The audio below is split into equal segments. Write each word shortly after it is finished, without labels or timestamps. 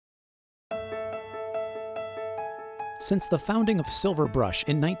Since the founding of Silver Brush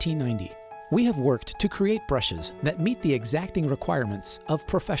in 1990, we have worked to create brushes that meet the exacting requirements of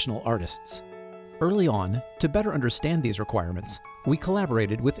professional artists. Early on, to better understand these requirements, we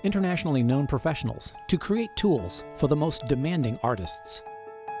collaborated with internationally known professionals to create tools for the most demanding artists.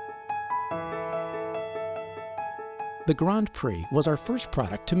 The Grand Prix was our first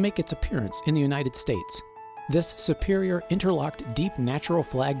product to make its appearance in the United States. This superior interlocked deep natural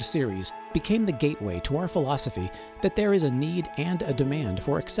flagged series became the gateway to our philosophy that there is a need and a demand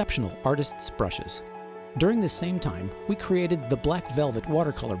for exceptional artists' brushes. During this same time, we created the Black Velvet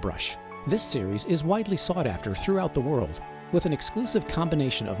watercolor brush. This series is widely sought after throughout the world. With an exclusive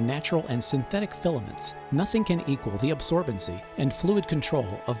combination of natural and synthetic filaments, nothing can equal the absorbency and fluid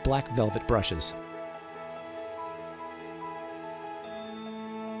control of Black Velvet brushes.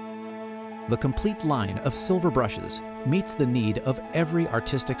 The complete line of silver brushes meets the need of every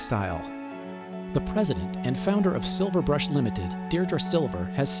artistic style. The president and founder of Silver Brush Limited, Deirdre Silver,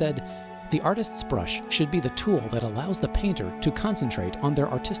 has said, "The artist's brush should be the tool that allows the painter to concentrate on their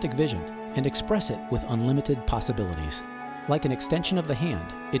artistic vision and express it with unlimited possibilities. Like an extension of the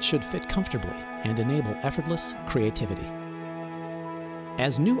hand, it should fit comfortably and enable effortless creativity."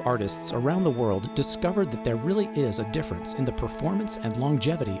 As new artists around the world discovered that there really is a difference in the performance and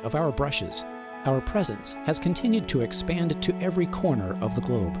longevity of our brushes, our presence has continued to expand to every corner of the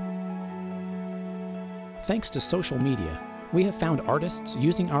globe. Thanks to social media, we have found artists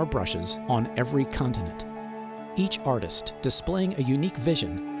using our brushes on every continent. Each artist displaying a unique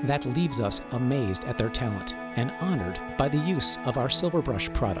vision that leaves us amazed at their talent and honored by the use of our Silver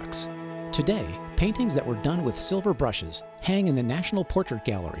Brush products. Today, paintings that were done with silver brushes hang in the National Portrait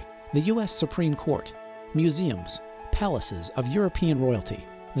Gallery, the U.S. Supreme Court, museums, palaces of European royalty,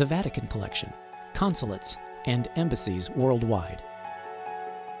 the Vatican collection, consulates, and embassies worldwide.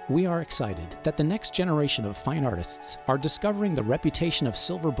 We are excited that the next generation of fine artists are discovering the reputation of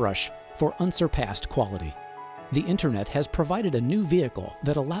Silver Brush for unsurpassed quality. The internet has provided a new vehicle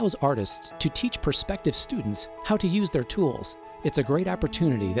that allows artists to teach prospective students how to use their tools. It's a great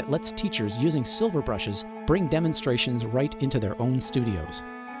opportunity that lets teachers using silver brushes bring demonstrations right into their own studios.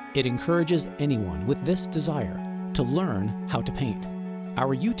 It encourages anyone with this desire to learn how to paint.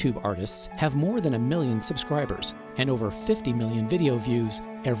 Our YouTube artists have more than 1 million subscribers and over 50 million video views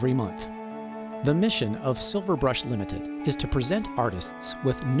every month. The mission of Silver Brush Limited is to present artists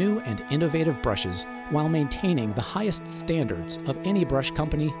with new and innovative brushes while maintaining the highest standards of any brush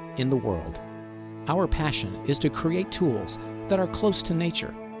company in the world. Our passion is to create tools that are close to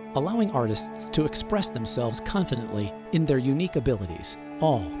nature, allowing artists to express themselves confidently in their unique abilities,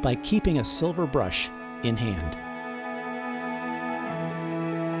 all by keeping a silver brush in hand.